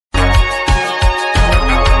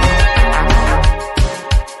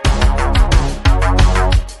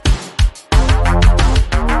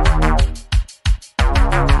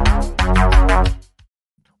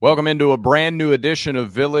Welcome into a brand new edition of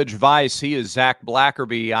Village Vice. He is Zach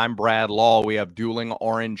Blackerby. I'm Brad Law. We have dueling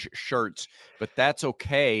orange shirts, but that's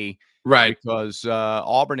okay, right? Because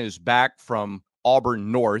Auburn is back from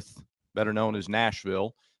Auburn North, better known as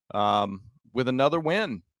Nashville, with another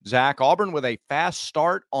win. Zach, Auburn with a fast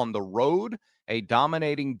start on the road, a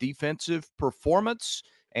dominating defensive performance,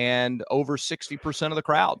 and over 60% of the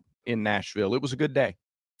crowd in Nashville. It was a good day.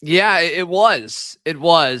 Yeah, it was. It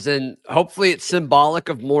was. And hopefully it's symbolic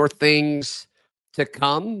of more things to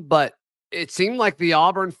come. But it seemed like the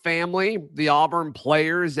Auburn family, the Auburn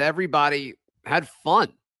players, everybody had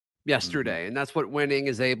fun yesterday. And that's what winning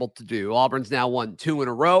is able to do. Auburn's now won 2 in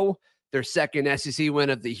a row, their second SEC win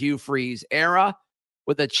of the Hugh Freeze era,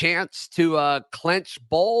 with a chance to clinch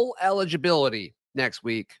bowl eligibility next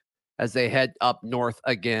week as they head up north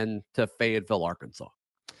again to Fayetteville, Arkansas.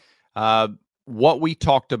 What we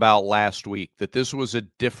talked about last week, that this was a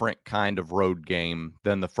different kind of road game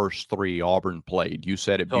than the first three Auburn played. You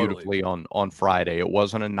said it beautifully on Friday. It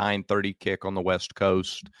wasn't a 9:30 kick on the West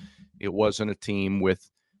Coast. It wasn't a team with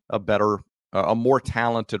a more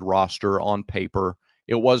talented roster on paper.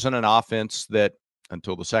 It wasn't an offense that,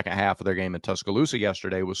 until the second half of their game in Tuscaloosa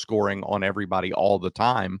yesterday, was scoring on everybody all the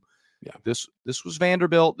time. Yeah. This was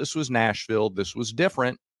Vanderbilt. This was Nashville. This was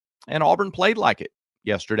different, and Auburn played like it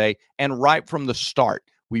yesterday. And right from the start,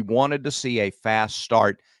 we wanted to see a fast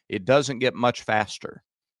start. It doesn't get much faster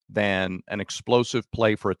than an explosive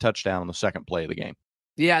play for a touchdown on the second play of the game.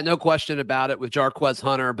 Yeah, no question about it with Jarquez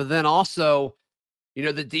Hunter. But then also,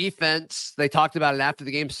 the defense, they talked about it after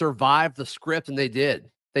the game, survived the script, and they did.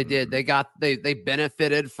 They did. They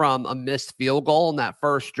benefited from a missed field goal in that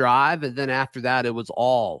first drive. And then after that, it was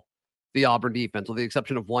all the Auburn defense, with the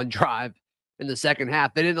exception of one drive in the second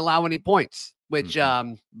half. They didn't allow any points, which,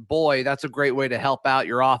 boy, that's a great way to help out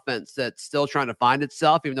your offense that's still trying to find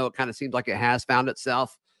itself, even though it kind of seems like it has found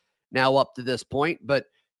itself now up to this point. But,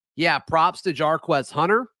 yeah, props to Jarquez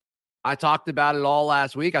Hunter. I talked about it all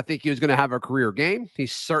last week. I think he was going to have a career game. He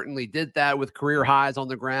certainly did that with career highs on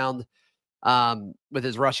the ground with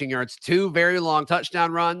his rushing yards. 2 very long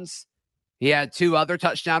touchdown runs. He had 2 other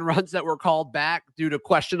touchdown runs that were called back due to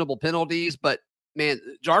questionable penalties. But, man,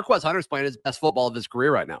 Jarquez Hunter's playing his best football of his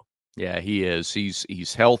career right now. Yeah, he is.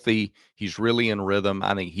 He's healthy. He's really in rhythm.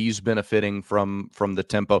 I think he's benefiting from the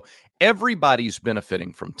tempo. Everybody's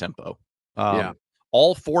benefiting from tempo.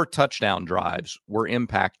 All 4 touchdown drives were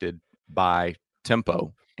impacted by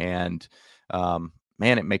tempo. And,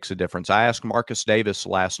 man, it makes a difference. I asked Marcus Davis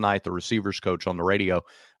last night, the receivers coach, on the radio,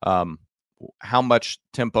 how much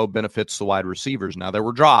tempo benefits the wide receivers. Now, there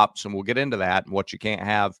were drops, and we'll get into that and what you can't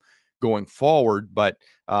have going forward, but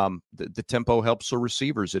the tempo helps the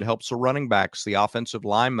receivers. It helps the running backs, the offensive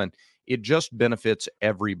linemen. It just benefits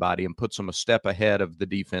everybody and puts them a step ahead of the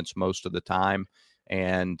defense most of the time.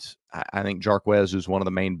 And I think Jarquez is one of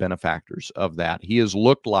the main benefactors of that. He has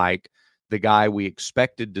looked like the guy we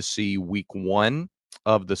expected to see week 1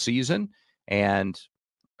 of the season. And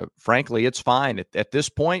frankly, it's fine. At this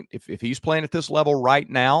point, if he's playing at this level right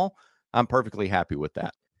now, I'm perfectly happy with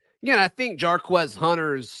that. Yeah, and I think Jarquez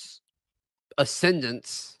Hunter's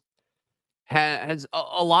ascendance has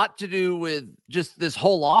a lot to do with just this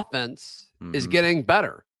whole offense is getting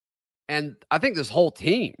better. And I think this whole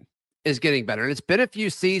team is getting better. And it's been a few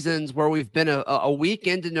seasons where we've been a week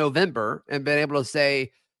into November and been able to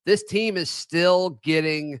say this team is still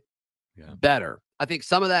getting better. I think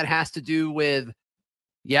some of that has to do with,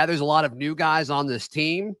 there's a lot of new guys on this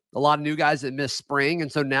team, a lot of new guys that missed spring.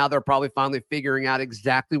 And so now they're probably finally figuring out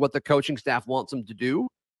exactly what the coaching staff wants them to do.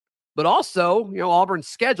 But also, Auburn's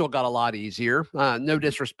schedule got a lot easier. No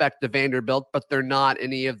disrespect to Vanderbilt, but they're not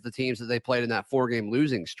any of the teams that they played in that 4-game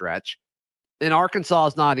losing stretch. And Arkansas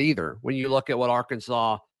is not either. When you look at what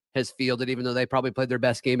Arkansas has fielded, even though they probably played their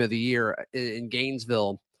best game of the year in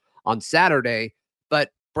Gainesville on Saturday.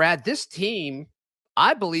 But, Brad, this team,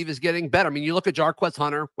 I believe, is getting better. I mean, you look at Jarquez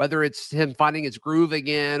Hunter, whether it's him finding his groove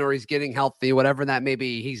again or he's getting healthy, whatever that may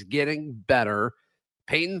be, he's getting better.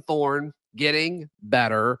 Peyton Thorne, getting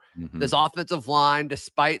better. This offensive line,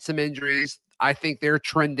 despite some injuries, I think they're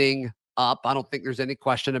trending up. I don't think there's any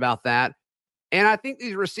question about that. And I think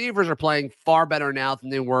these receivers are playing far better now than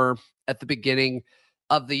they were at the beginning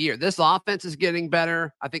of the year. This offense is getting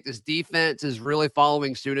better. I think this defense is really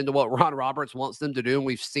following suit into what Ron Roberts wants them to do. And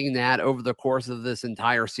we've seen that over the course of this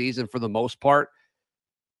entire season for the most part.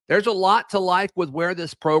 There's a lot to like with where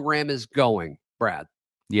this program is going, Brad.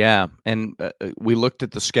 Yeah, and we looked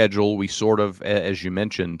at the schedule. We sort of, as you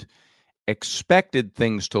mentioned, expected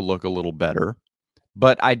things to look a little better.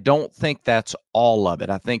 But I don't think that's all of it.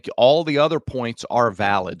 I think all the other points are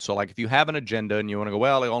valid. So, like, if you have an agenda and you want to go,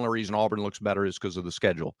 well, the only reason Auburn looks better is because of the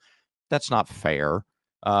schedule, that's not fair.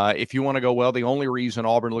 If you want to go, well, the only reason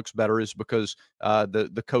Auburn looks better is because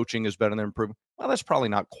the coaching is better than improving. Well, that's probably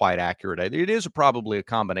not quite accurate. It is probably a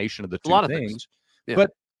combination of the A two lot of things. things. Yeah.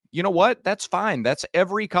 But you know what? That's fine. That's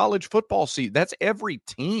every college football season. That's every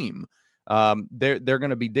team. They're going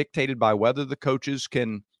to be dictated by whether the coaches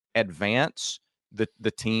can advance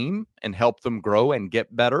the team and help them grow and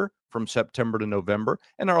get better from September to November.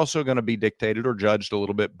 And they're also going to be dictated or judged a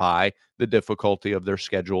little bit by the difficulty of their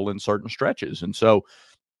schedule in certain stretches. And so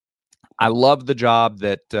I love the job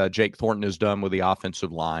that Jake Thornton has done with the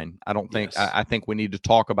offensive line. I don't think I think we need to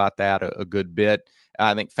talk about that a good bit.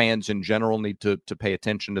 I think fans in general need to pay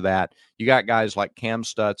attention to that. You got guys like Cam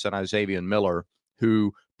Stutz and Isaiah Miller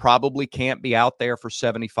who probably can't be out there for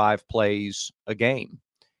 75 plays a game.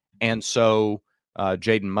 And so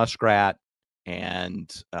Jaden Muskrat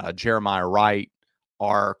and Jeremiah Wright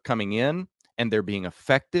are coming in and they're being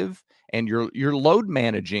effective, and you're load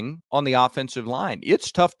managing on the offensive line.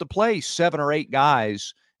 It's tough to play 7 or 8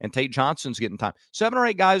 guys, and Tate Johnson's getting time. 7 or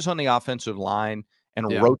 8 guys on the offensive line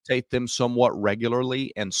and rotate them somewhat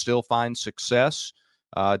regularly and still find success.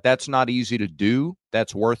 That's not easy to do.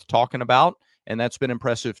 That's worth talking about, and that's been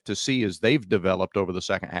impressive to see as they've developed over the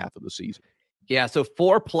second half of the season. Yeah, so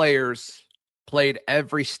 4 players played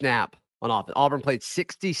every snap on offense. Auburn played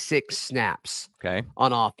 66 snaps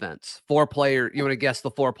on offense. 4 players. You want to guess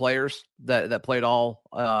the 4 players that played all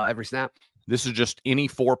every snap? This is just any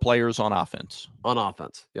 4 players on offense. On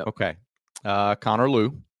offense. Yep. Okay. Connor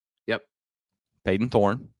Lew. Yep. Peyton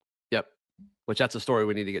Thorne. Yep. Which that's a story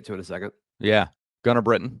we need to get to in a second. Yeah. Gunnar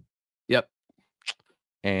Britton. Yep.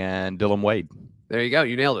 And Dylan Wade. There you go.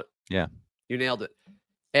 You nailed it. Yeah. You nailed it.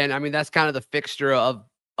 And I mean, that's kind of the fixture of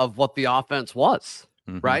what the offense was,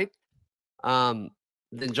 right? Then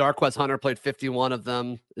Jarquez Hunter played 51 of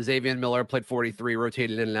them. Xavier Miller played 43,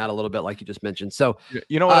 rotated in and out a little bit, like you just mentioned. So,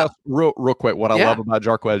 you know what else? Real quick, what I love about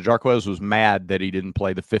Jarquez? Jarquez was mad that he didn't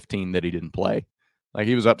play the 15 that he didn't play. Like,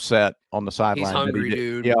 he was upset on the sideline. He's hungry,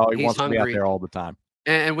 dude. Yeah, he wants to be out there all the time.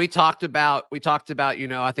 And we talked about, you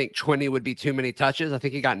know, I think 20 would be too many touches. I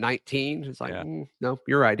think he got 19. It's like, no,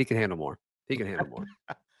 you're right. He can handle more.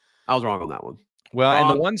 I was wrong on that one. Well, and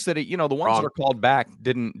the ones that that are called back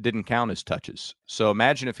didn't count as touches. So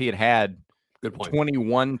imagine if he had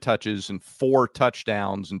 21 touches and 4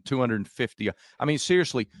 touchdowns and 250. I mean,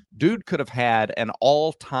 seriously, dude could have had an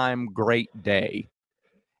all-time great day.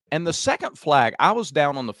 And the second flag, I was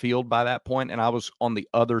down on the field by that point, and I was on the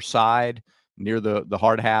other side near the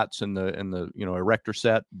hard hats and the erector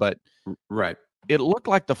set, but it looked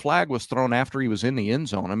like the flag was thrown after he was in the end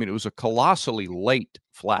zone. I mean, it was a colossally late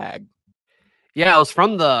flag. Yeah, it was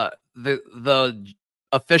from the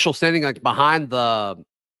official standing like behind the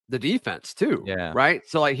defense too. Yeah. Right.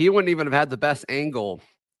 So like he wouldn't even have had the best angle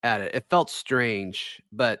at it. It felt strange,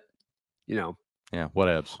 but yeah,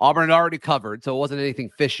 whatevs. Auburn had already covered, so it wasn't anything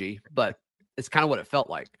fishy, but it's kind of what it felt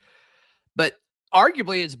like. But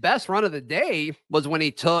arguably his best run of the day was when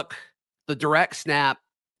he took the direct snap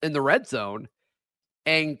in the red zone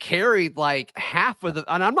and carried like half of and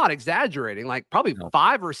I'm not exaggerating, like probably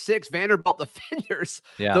 5 or 6 Vanderbilt defenders,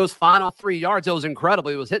 those final 3 yards. It was incredible.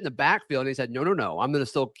 It was hitting the backfield, and he said, no, I'm going to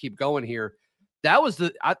still keep going here. That was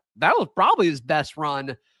probably his best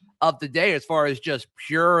run of the day as far as just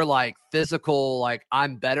pure, like physical, like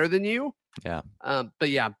I'm better than you. Yeah. But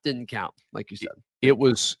yeah, didn't count, like you said.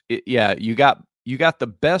 You got the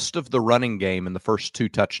best of the running game in the first 2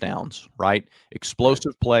 touchdowns, right?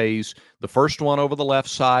 Explosive plays. The first one over the left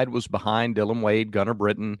side was behind Dylan Wade, Gunnar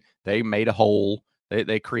Britton. They made a hole.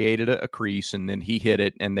 They created a crease, and then he hit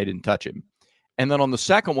it, and they didn't touch him. And then on the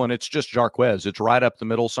second one, it's just Jarquez. It's right up the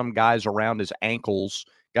middle. Some guys around his ankles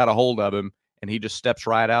got a hold of him, and he just steps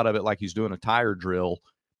right out of it like he's doing a tire drill,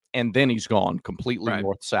 and then he's gone completely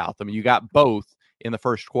north-south. I mean, you got both in the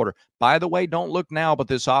first quarter. By the way, don't look now, but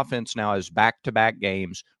this offense now has back-to-back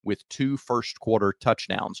games with 2 first-quarter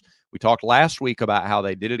touchdowns. We talked last week about how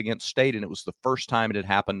they did it against State, and it was the first time it had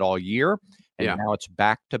happened all year. And now it's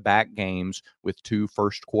back-to-back games with 2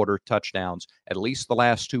 first-quarter touchdowns. At least the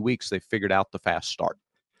last 2 weeks, they figured out the fast start.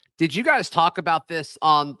 Did you guys talk about this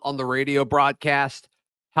on the radio broadcast?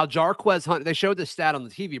 How Jarquez Hunter, they showed this stat on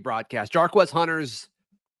the TV broadcast. Jarquez Hunter's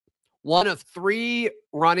one of 3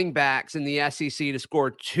 running backs in the SEC to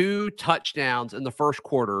score 2 touchdowns in the first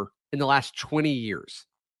quarter in the last 20 years.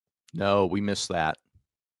 No, we missed that.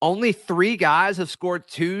 Only 3 guys have scored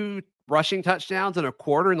 2 rushing touchdowns in a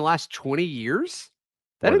quarter in the last 20 years?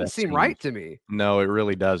 That didn't seem right to me. No, it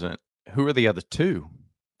really doesn't. Who are the other 2?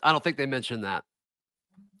 I don't think they mentioned that.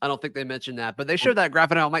 I don't think they mentioned that, but they showed that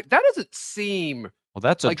graphic, and I'm like, that doesn't seem. Well,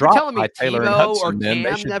 that's a like drop you're telling me by Taylor and Tebow or Hudson. Then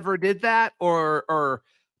Cam never did that, or I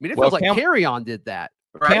mean, it feels like Carry-On did that.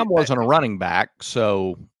 Right? Cam wasn't a running back,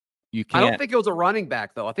 so you can't. I don't think it was a running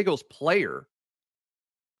back though. I think it was player.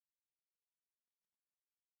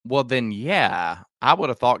 Well, then, yeah, I would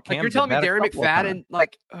have thought Cam. Like you're telling me Darren McFadden,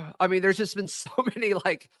 like, I mean, there's just been so many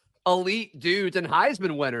like elite dudes and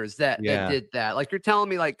Heisman winners that did that. Like you're telling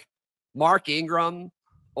me like Mark Ingram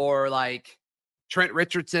or like Trent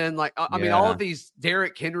Richardson, like I mean, all of these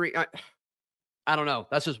Derrick Henry. I don't know.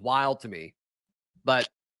 That's just wild to me. But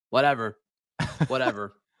whatever.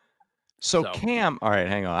 So Cam, all right,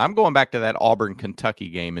 hang on. I'm going back to that Auburn Kentucky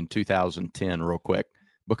game in 2010 real quick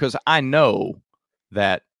because I know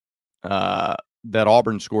that that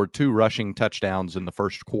Auburn scored 2 rushing touchdowns in the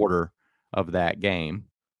first quarter of that game.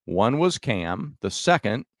 One was Cam. The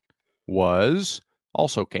second was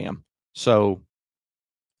also Cam. So,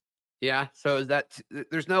 yeah. So is that?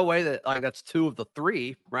 There's no way that like that's 2 of the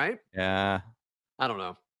 3, right? Yeah. I don't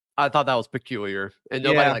know. I thought that was peculiar, and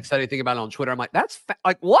nobody like said anything about it on Twitter. I'm like, that's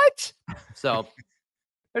like what? So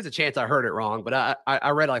there's a chance I heard it wrong, but I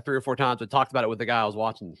read it like 3 or 4 times and talked about it with the guy I was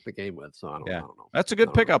watching the game with. So I don't know. That's a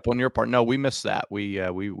good pickup on your part. No, we missed that. We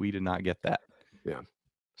did not get that. Yeah.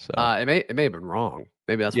 So it may have been wrong.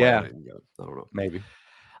 Maybe that's why I didn't get it. I don't know. Maybe.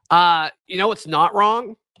 You know what's not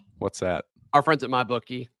wrong? What's that? Our friends at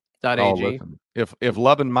mybookie.ag. Oh, listen. If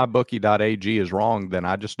loving mybookie.ag is wrong, then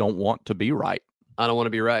I just don't want to be right. I don't want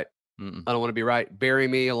to be right. I don't want to be right. Bury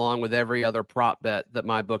me along with every other prop bet that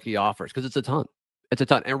MyBookie offers because it's a ton. It's a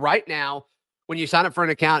ton. And right now, when you sign up for an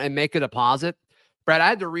account and make a deposit, Brad, I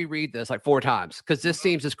had to reread this like 4 times because this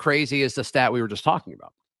seems as crazy as the stat we were just talking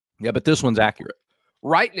about. Yeah, but this one's accurate.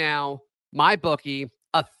 Right now, MyBookie,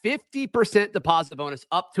 a 50% deposit bonus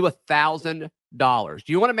up to $1,000.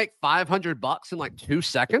 Do you want to make $500 in like 2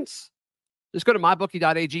 seconds? Just go to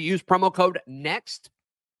mybookie.ag, use promo code NEXT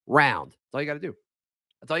round. That's all you got to do.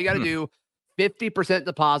 That's all you got to do. 50%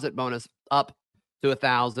 deposit bonus up to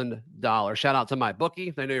 $1,000. Shout out to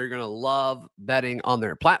MyBookie. They know you're going to love betting on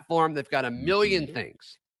their platform. They've got a million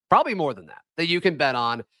things, probably more than that you can bet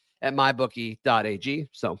on at mybookie.ag.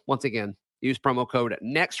 So once again, use promo code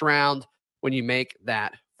next round when you make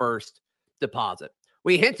that first deposit.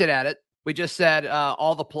 We hinted at it. We just said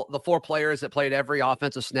all the 4 players that played every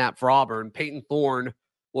offensive snap for Auburn. Peyton Thorne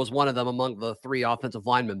was one of them among the 3 offensive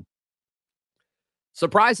linemen.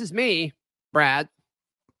 Surprises me, Brad.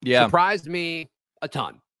 Yeah. Surprised me a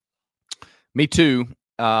ton. Me too.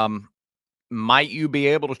 Might you be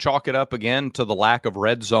able to chalk it up again to the lack of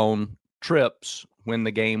red zone trips when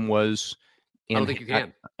the game was I don't think you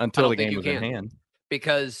can. Until the game was in hand.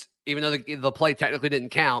 Because even though the play technically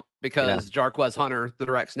didn't count because Jarquez Hunter, the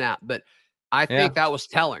direct snap, but I think that was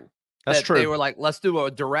telling. That's true. They were like, let's do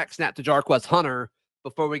a direct snap to Jarquez Hunter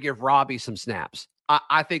before we give Robbie some snaps.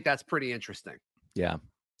 I think that's pretty interesting. Yeah,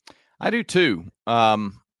 I do too.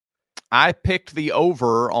 I picked the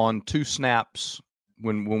over on 2 snaps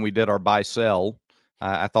when we did our buy sell.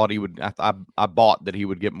 I thought he would. I bought that he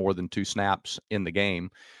would get more than 2 snaps in the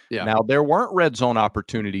game. Yeah. Now there weren't red zone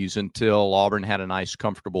opportunities until Auburn had a nice,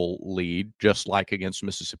 comfortable lead, just like against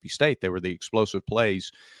Mississippi State. They were the explosive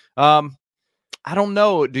plays. I don't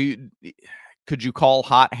know. Could you call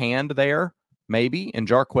hot hand there? Maybe. And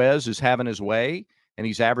Jarquez is having his way, and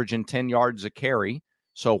he's averaging 10 yards a carry.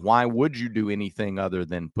 So why would you do anything other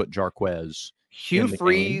than put Jarquez? Hugh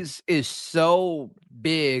Freeze is so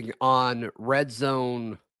big on red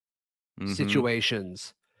zone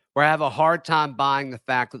situations where I have a hard time buying the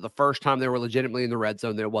fact that the first time they were legitimately in the red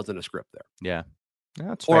zone, there wasn't a script there. Yeah.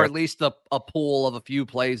 That's or fair. at least a pool of a few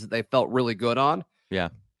plays that they felt really good on. Yeah.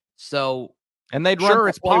 So, and they'd sure,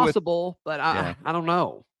 it's possible, but I don't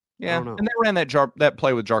know. Yeah, and they ran that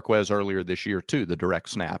play with Jarquez earlier this year too, the direct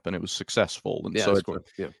snap, and it was successful. And so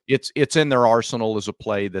it's in their arsenal as a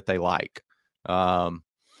play that they like.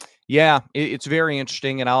 It's very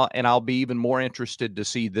interesting, and I'll be even more interested to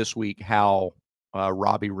see this week how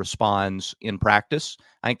Robbie responds in practice.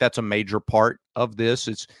 I think that's a major part of this.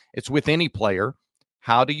 It's with any player.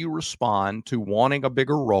 How do you respond to wanting a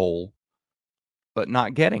bigger role but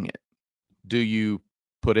not getting it? Do you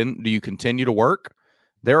continue to work?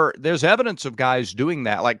 There's evidence of guys doing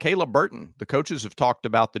that, like Caleb Burton. The coaches have talked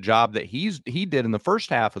about the job that he did in the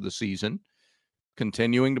first half of the season,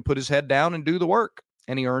 continuing to put his head down and do the work,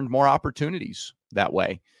 and he earned more opportunities that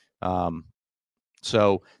way.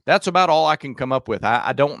 So that's about all I can come up with.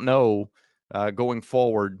 I don't know going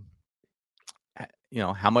forward,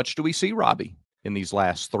 how much do we see Robbie in these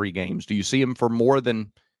last 3 games? Do you see him for more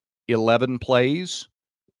than 11 plays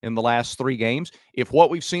in the last 3 games? If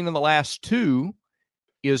what we've seen in the last 2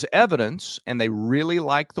 is evidence, and they really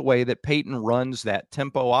like the way that Peyton runs that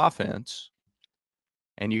tempo offense.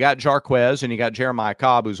 And you got Jarquez and you got Jeremiah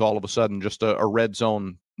Cobb, who's all of a sudden just a red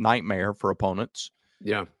zone nightmare for opponents.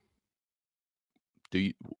 Yeah. Do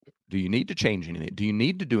you need to change anything? Do you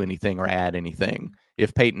need to do anything or add anything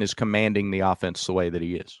if Peyton is commanding the offense the way that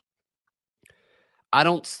he is? I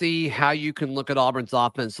don't see how you can look at Auburn's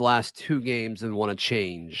offense the last 2 games and want to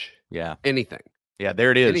change anything. Yeah,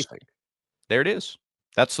 there it is. Anything. There it is.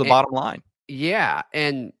 That's the bottom line. Yeah,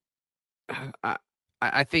 and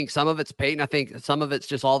I think some of it's Peyton. I think some of it's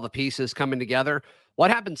just all the pieces coming together. What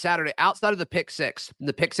happened Saturday outside of the pick six? And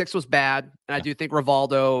the pick six was bad. And I do think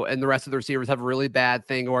Rivaldo and the rest of the receivers have a really bad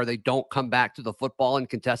thing where they don't come back to the football in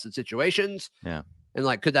contested situations. Yeah. And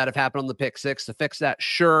like, could that have happened on the pick six to fix that?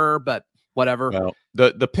 Sure, but whatever. Well,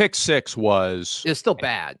 the pick six it's still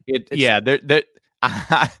bad.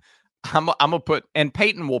 I'm gonna put, and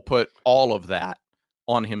Peyton will put all of that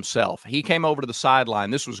on himself. He came over to the sideline.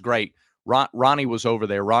 This was great. Ronnie was over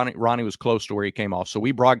there. Ronnie was close to where he came off. So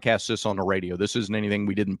we broadcast this on the radio. This isn't anything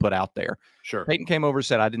we didn't put out there. Sure. Peyton came over and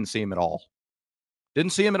said, I didn't see him at all.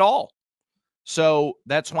 Didn't see him at all. So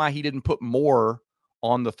that's why he didn't put more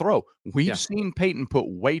on the throw. We've seen Peyton put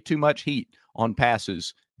way too much heat on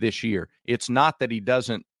passes this year. It's not that he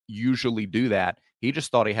doesn't usually do that. He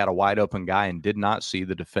just thought he had a wide open guy and did not see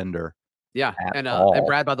the defender. Yeah. And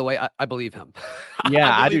Brad, by the way, I believe him.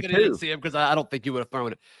 Yeah, I do too. I didn't see him because I don't think you would have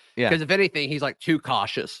thrown it. Yeah. Because if anything, he's like too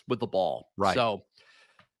cautious with the ball. Right. So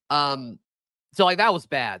like that was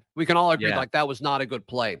bad. We can all agree like that was not a good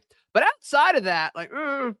play. But outside of that, like,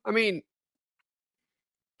 I mean,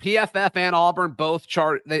 PFF and Auburn both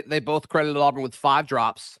they both credited Auburn with 5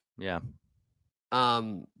 drops. Yeah.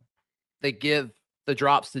 They give the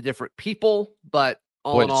drops to different people, but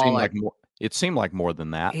all in all, it seemed like more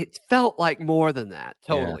than that. It felt like more than that.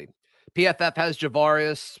 Totally. Yeah. PFF has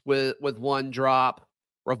Javarius with 1 drop,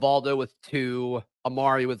 Rivaldo with 2,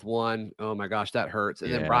 Amari with 1. Oh my gosh, that hurts.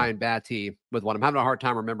 And then Brian Batty with 1. I'm having a hard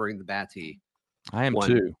time remembering the Batty. I am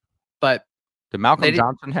too. But did Malcolm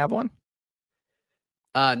Johnson have 1?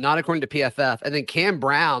 Not according to PFF. And then Cam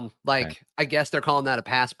Brown, I guess they're calling that a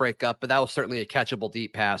pass breakup, but that was certainly a catchable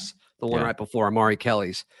deep pass. The one right before Amari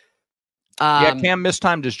Kelly's. Cam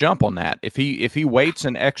mistimed his jump on that. If he waits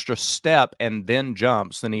an extra step and then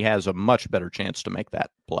jumps, then he has a much better chance to make that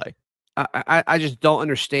play. I just don't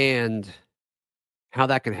understand how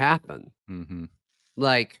that can happen. Mm-hmm.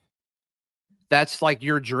 Like, that's like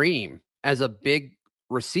your dream as a big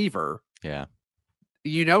receiver. Yeah.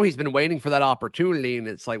 You know, he's been waiting for that opportunity, and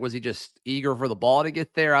it's like, was he just eager for the ball to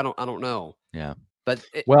get there? I don't know. Yeah. But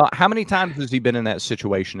how many times has he been in that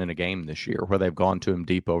situation in a game this year where they've gone to him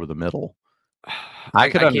deep over the middle? I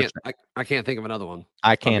can't think of another one.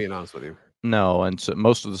 I can't. I'm being honest with you. No, and so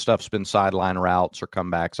most of the stuff's been sideline routes or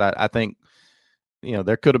comebacks. I think,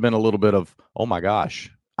 there could have been a little bit of, oh my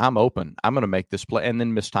gosh, I'm open, I'm going to make this play, and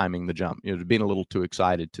then mistiming the jump. Being a little too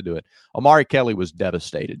excited to do it. Amari Kelly was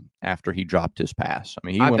devastated after he dropped his pass. I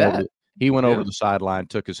mean, he went over the sideline,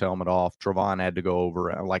 took his helmet off. Trevon had to go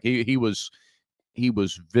over. Like he was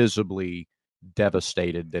visibly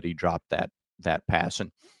devastated that he dropped that pass.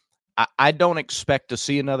 And I don't expect to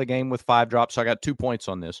see another game with 5 drops. So I got 2 points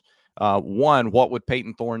on this. One, what would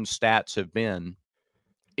Peyton Thorne's stats have been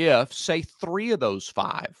if, say, 3 of those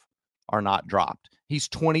 5 are not dropped? He's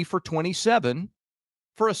 20 for 27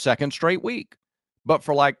 for a second straight week, but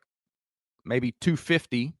for like maybe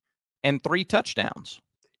 250 and 3 touchdowns.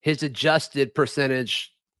 His adjusted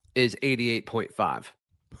percentage is 88.5.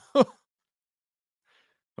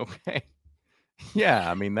 Okay. Yeah,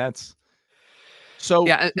 I mean that's so.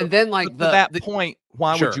 Yeah, and then like to that point,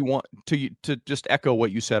 why would you want to just echo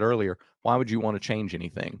what you said earlier? Why would you want to change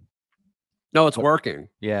anything? No, it's working.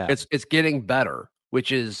 Yeah, it's getting better,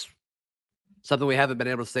 which is something we haven't been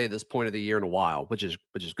able to say at this point of the year in a while, which is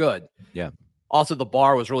good. Yeah. Also, the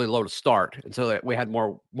bar was really low to start, and so that we had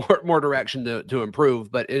more direction to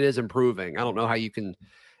improve. But it is improving. I don't know how you can.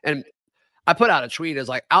 And I put out a tweet as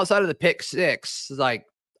like, outside of the pick 6, like,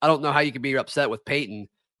 I don't know how you can be upset with Peyton.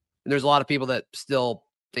 And there's a lot of people that still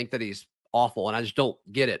think that he's awful, and I just don't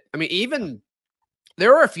get it. I mean, even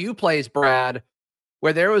there were a few plays, Brad,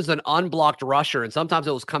 where there was an unblocked rusher, and sometimes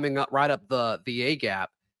it was coming up right up the A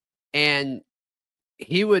gap, and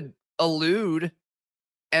he would elude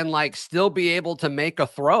and like still be able to make a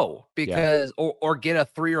throw because or get a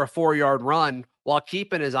 3 or 4 yard run while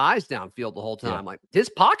keeping his eyes downfield the whole time. Yeah. Like, his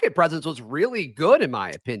pocket presence was really good, in my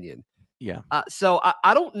opinion. Yeah. So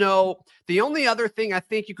I don't know. The only other thing I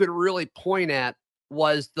think you could really point at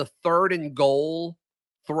was the 3rd and goal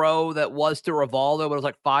throw that was to Rivaldo, but it was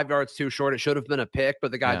like 5 yards too short. It should have been a pick,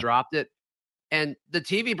 but the guy dropped it. And the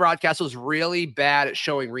TV broadcast was really bad at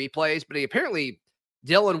showing replays, but apparently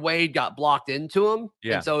Dylan Wade got blocked into him.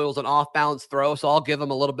 Yeah. And so it was an off-balance throw. So I'll give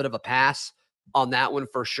him a little bit of a pass on that one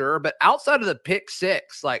for sure. But outside of the pick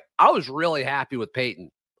six, like, I was really happy with Peyton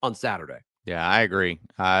on Saturday. Yeah, I agree.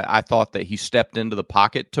 I thought that he stepped into the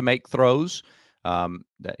pocket to make throws. That,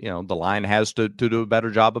 the line has to do a better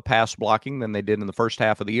job of pass blocking than they did in the first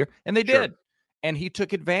half of the year, and they did. And he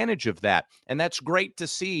took advantage of that, and that's great to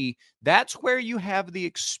see. That's where you have the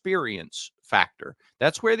experience factor.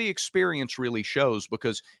 That's where the experience really shows,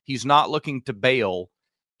 because he's not looking to bail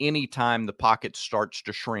anytime the pocket starts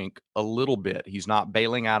to shrink a little bit. He's not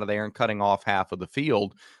bailing out of there and cutting off half of the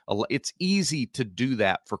field. It's easy to do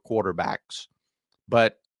that for quarterbacks,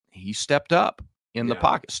 but he stepped up in the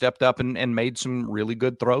pocket, stepped up and made some really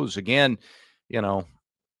good throws. Again, I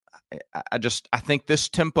think this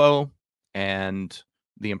tempo and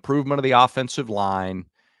the improvement of the offensive line,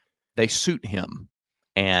 they suit him.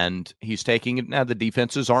 And he's taking it. Now, the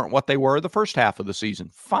defenses aren't what they were the first half of the season.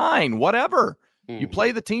 Fine, whatever. You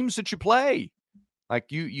play the teams that you play.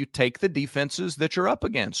 Like, you take the defenses that you're up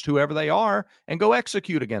against, whoever they are, and go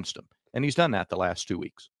execute against them. And he's done that the last 2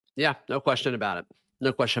 weeks. Yeah, no question about it.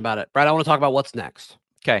 No question about it. Brad, I want to talk about what's next.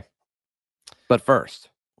 Okay. But first,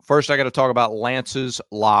 I got to talk about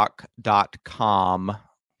lanceslock.com.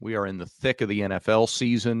 We are in the thick of the NFL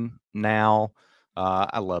season now.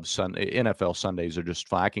 I love NFL Sundays are just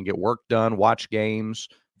fun. I can get work done, watch games,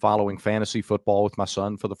 following fantasy football with my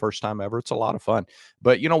son for the first time ever. It's a lot of fun.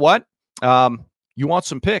 But you know what? You want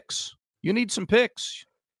some picks. You need some picks.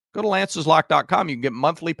 Go to lanceslock.com. You can get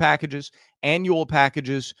monthly packages, annual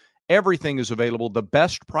packages. Everything is available. The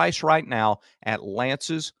best price right now at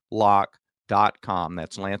lanceslock.com.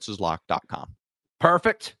 That's lanceslock.com.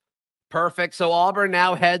 Perfect. So Auburn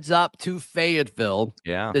now heads up to Fayetteville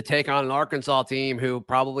to take on an Arkansas team who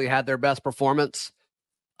probably had their best performance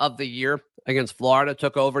of the year against Florida.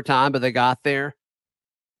 Took overtime, but they got there.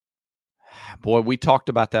 Boy, we talked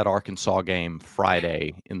about that Arkansas game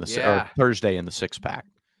Friday or Thursday in the six-pack.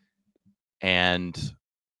 And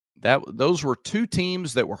those were two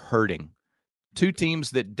teams that were hurting, two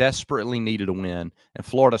teams that desperately needed a win, and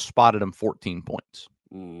Florida spotted them 14 points.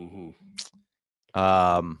 Mm-hmm.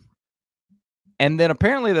 And then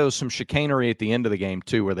apparently there was some chicanery at the end of the game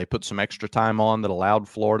too, where they put some extra time on that allowed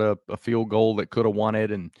Florida a field goal that could have won it,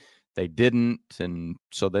 and they didn't. And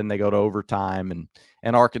so then they go to overtime, and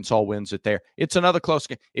Arkansas wins it there. It's another close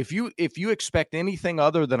game. If you expect anything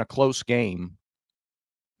other than a close game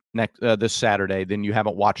this Saturday, then you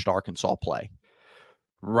haven't watched Arkansas play.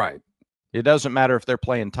 Right. It doesn't matter if they're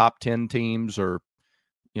playing top 10 teams or,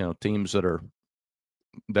 teams that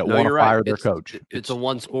want to fire their coach. It's a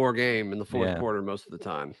one-score game in the fourth quarter most of the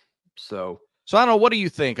time. So I don't know. What do you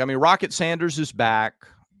think? I mean, Rocket Sanders is back.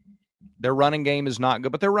 Their running game is not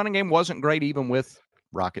good, but their running game wasn't great even with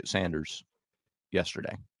Rocket Sanders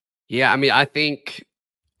yesterday. Yeah, I mean, I think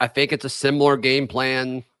it's a similar game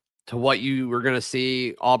plan to what you were going to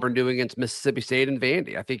see Auburn doing against Mississippi State and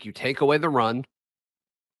Vandy. I think you take away the run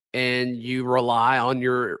and you rely on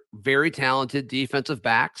your very talented defensive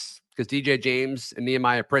backs, because DJ James and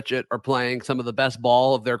Nehemiah Pritchett are playing some of the best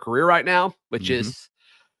ball of their career right now, which is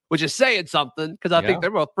saying something, because I think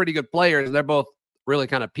they're both pretty good players. They're both really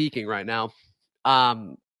kind of peaking right now.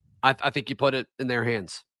 I think you put it in their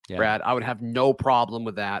hands, Brad. I would have no problem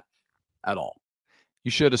with that at all.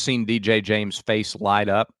 You should have seen DJ James' face light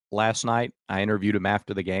up last night. I interviewed him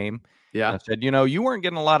after the game. Yeah. I said, you weren't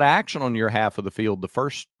getting a lot of action on your half of the field the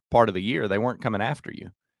first part of the year. They weren't coming after you.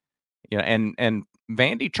 And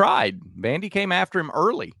Vandy tried. Vandy came after him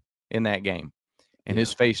early in that game, and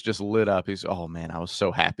his face just lit up. He's, oh man, I was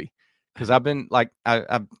so happy, because I've been like,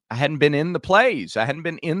 I hadn't been in the plays. I hadn't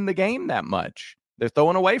been in the game that much. They're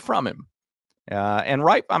throwing away from him. And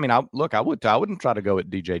right, I mean, I wouldn't try to go at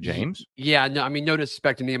DJ James. Yeah, no, I mean, no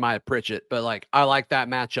disrespect to Nehemiah Pritchett, but like, I like that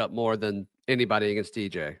matchup more than anybody against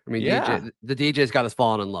DJ. I mean, the DJ's got us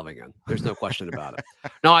falling in love again. There's no question about it.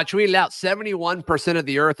 No, I tweeted out 71% of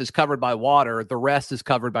the earth is covered by water. The rest is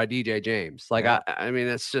covered by DJ James. Like, I mean,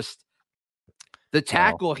 it's just the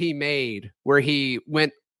tackle he made where he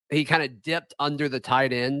kind of dipped under the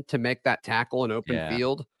tight end to make that tackle in open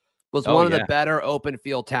field was one of the better open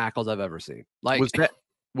field tackles I've ever seen. Like,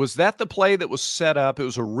 was that the play that was set up? It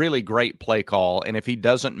was a really great play call. And if he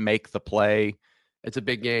doesn't make the play, it's a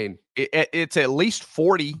big gain. It's at least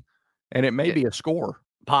 40, and it may be a score.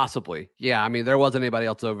 Possibly. Yeah. I mean, there wasn't anybody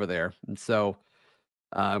else over there. And so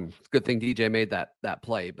good thing DJ made that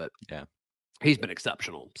play, but he's been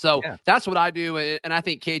exceptional. So that's what I do. And I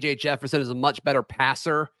think KJ Jefferson is a much better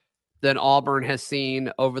passer than Auburn has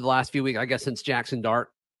seen over the last few weeks, I guess, since Jackson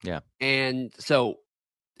Dart Yeah. And so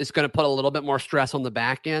it's going to put a little bit more stress on the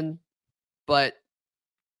back end. But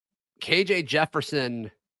KJ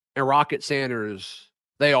Jefferson and Rocket Sanders,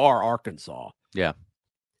 they are Arkansas. Yeah.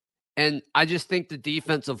 And I just think the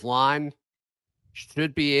defensive line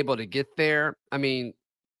should be able to get there. I mean,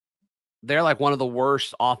 they're like one of the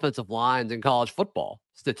worst offensive lines in college football,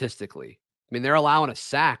 statistically. I mean, they're allowing a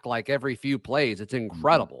sack like every few plays. It's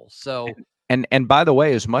incredible. So, and by the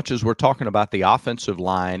way, as much as we're talking about the offensive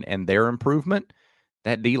line and their improvement,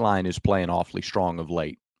 that D line is playing awfully strong of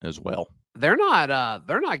late as well. They're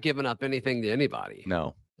not giving up anything to anybody.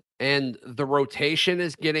 No. And the rotation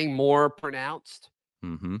is getting more pronounced.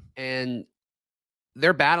 Mm-hmm. And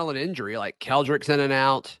they're battling injury. Like Keldrick's in and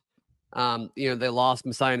out. They lost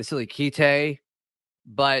Messiah Nasili Kite,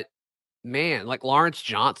 but man, like Lawrence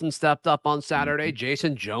Johnson stepped up on Saturday. Mm-hmm.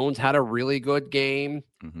 Jason Jones had a really good game.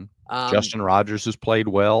 Mm-hmm. Justin Rogers has played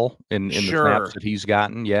well in the snaps that he's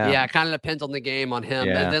gotten. Yeah. Yeah. It kind of depends on the game on him.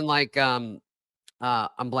 Yeah. And then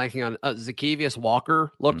I'm blanking on Zacchaeus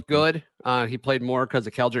Walker looked good. He played more because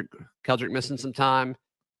of Keldrick missing some time,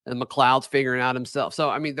 and McLeod's figuring out himself. So,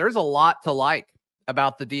 I mean, there's a lot to like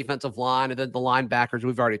about the defensive line. And then the linebackers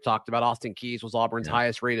we've already talked about. Austin Keys was Auburn's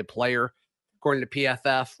highest rated player, according to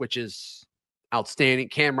PFF, which is outstanding.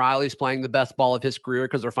 Cam Riley's playing the best ball of his career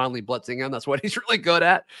because they're finally blitzing him. That's what he's really good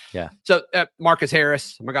at. Yeah. So Marcus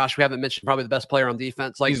Harris, oh my gosh, we haven't mentioned probably the best player on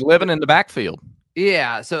defense. Like, he's living in the backfield.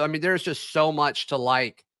 Yeah. So, I mean, there's just so much to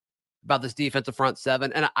like about this defensive front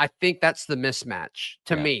seven. And I think that's the mismatch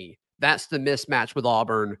to me. That's the mismatch with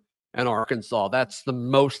Auburn and Arkansas. That's the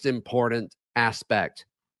most important aspect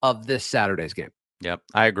of this Saturday's game. Yep,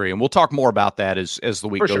 I agree. And we'll talk more about that as the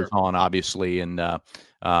week goes on, obviously. And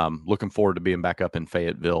looking forward to being back up in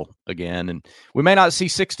Fayetteville again. And we may not see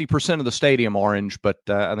 60% of the stadium orange, but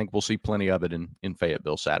I think we'll see plenty of it in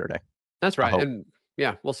Fayetteville Saturday. That's right. And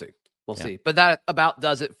yeah, we'll see. We'll see. But that about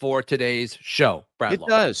does it for today's show, Brad. It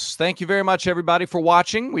does. Thank you very much, everybody, for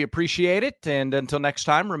watching. We appreciate it. And until next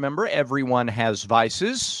time, remember, everyone has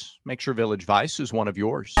vices. Make sure Village Vice is one of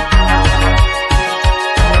yours.